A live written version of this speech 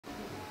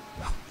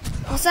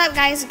What's up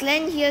guys,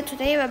 Glenn here.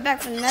 Today we're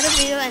back for another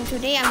video, and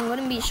today I'm going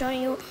to be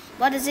showing you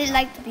what is it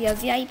like to be a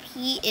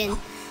VIP in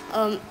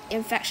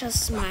Infectious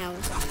Smile.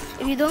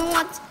 If you don't know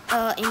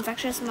what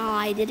Infectious Smile,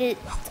 I did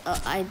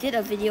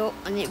a video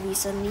on it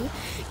recently.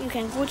 You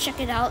can go check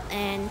it out,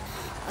 and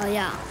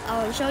yeah,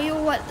 I'll show you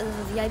what the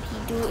VIP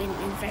do in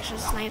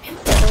Infectious Smile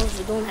for those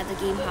who don't have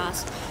the game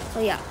pass. So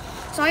yeah,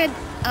 sorry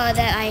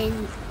that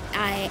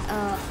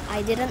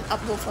I didn't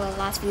upload for the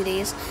last few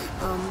days.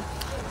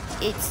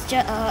 It's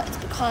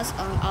because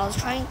I was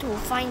trying to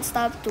find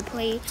stuff to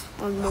play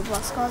on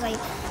Roblox, because I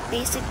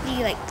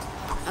basically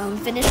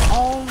finished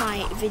all my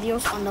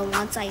videos on the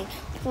ones I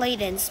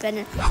played and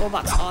spent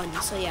Robux on.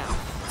 So yeah,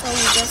 so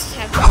you just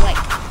have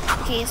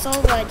to okay, so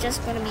we're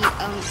just gonna be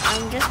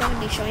I'm just gonna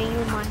be showing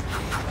you my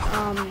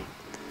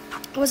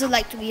what's it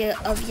like to be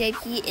a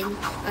VIP in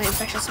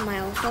Infectious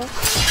Smile. So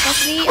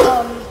firstly,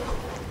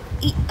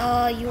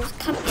 you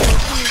come with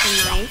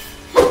a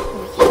knife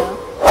over here.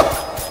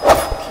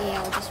 Okay,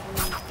 I'll just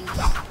remove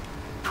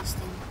this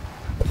thing.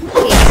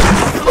 Okay,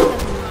 come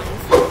with a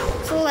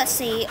knife. So let's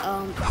say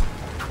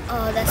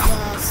there's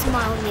a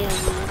smile near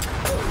you.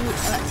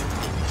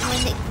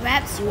 When it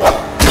grabs you, you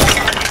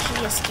can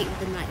actually escape with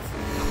the knife.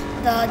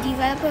 The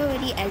developer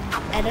already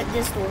added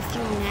this to a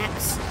few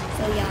maps.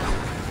 So yeah.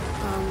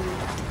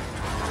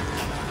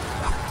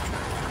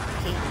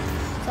 Okay.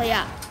 So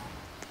yeah.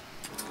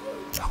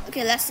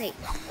 Okay, let's say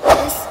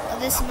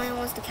this smile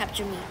wants to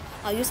capture me.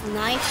 I'll use the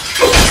knife.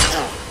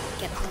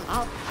 Get her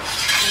out,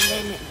 and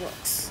then it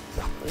works.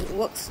 It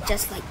works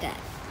just like that.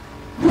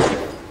 And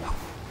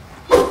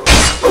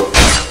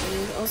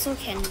you also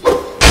can.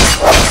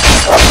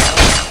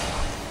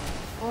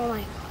 Oh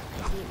my god,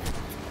 I need that.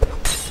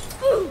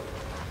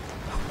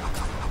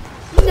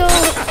 No!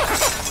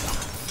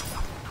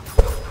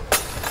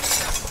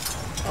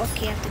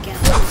 Okay, I have to get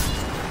out.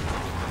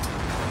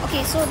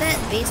 Okay, so that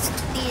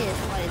basically is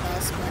what it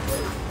does, but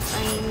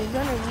I'm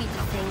gonna read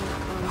the thing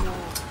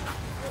more.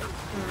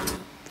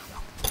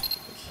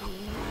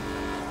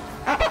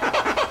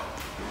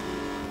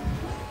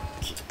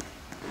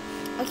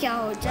 Okay,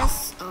 I'll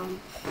just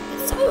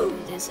get started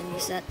with this and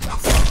reset.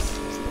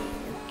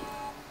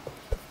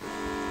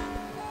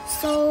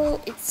 So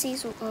it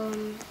says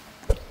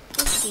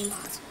what's game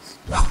passes?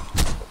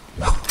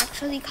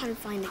 Actually can't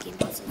find the game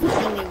passes. I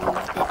think they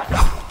removed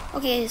it.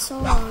 Okay, so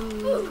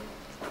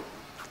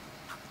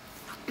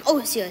oh,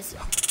 it's here.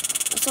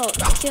 So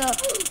here,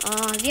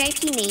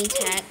 VIP name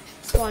tag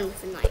spawn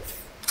with a knife.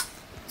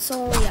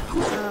 So yeah,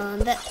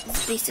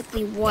 that's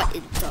basically what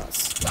it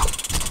does.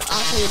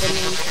 I'll show you the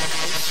name tag.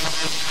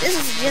 This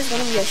is just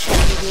gonna be a short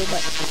video,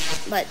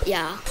 but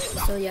yeah.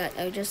 So yeah,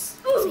 I'll just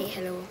say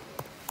hello.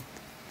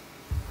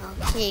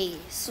 Okay,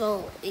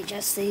 so it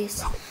just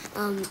says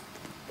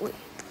wait,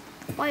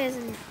 why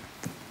isn't it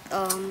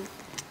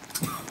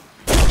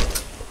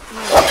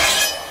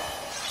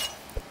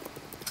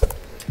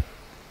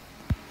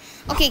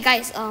okay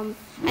guys, I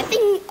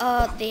think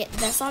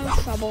there's some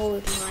trouble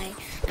with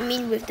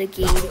with the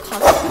game,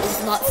 because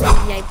it's not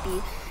saying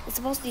VIP. It's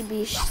supposed to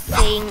be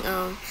saying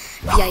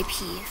VIP.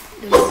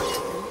 Don't know what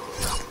happened.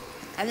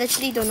 I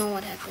literally don't know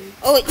what happened.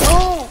 Oh wait,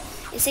 oh,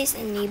 it says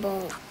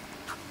enable.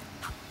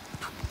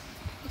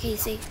 Okay,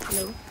 say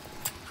hello.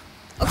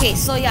 Okay,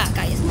 so yeah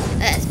guys,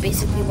 that's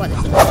basically what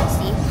it does.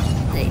 See,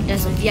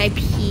 there's a VIP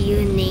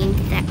name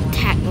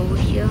tag over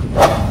here.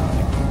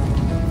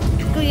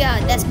 So yeah,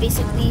 that's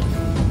basically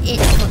it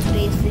for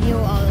today's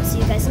video. I'll see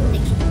you guys in the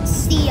next one.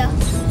 See ya.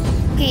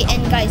 Okay,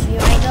 and guys,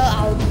 reminder,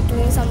 I'll be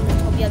doing some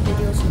Utopia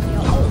videos with you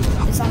all,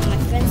 with some of my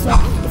friends. So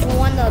if you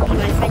want to be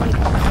my friend,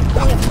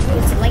 all you have to do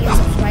is like and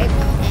subscribe,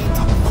 and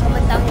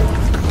comment down your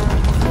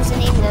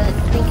username, the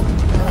link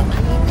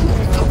in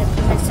the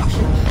comment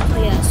section.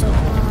 So yeah, so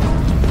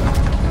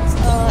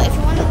if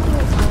you want to do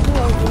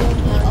a video,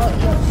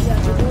 you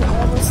have to do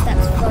all those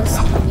steps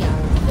first, and yeah,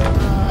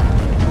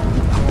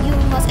 you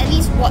must at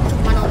least watch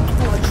 1 or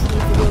 2 or 3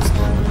 videos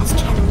on this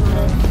channel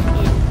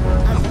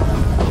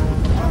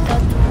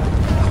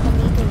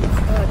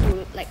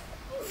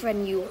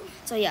friend you.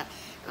 So yeah,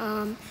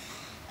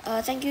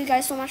 thank you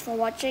guys so much for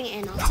watching,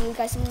 and I'll see you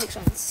guys in the next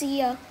one. See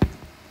ya.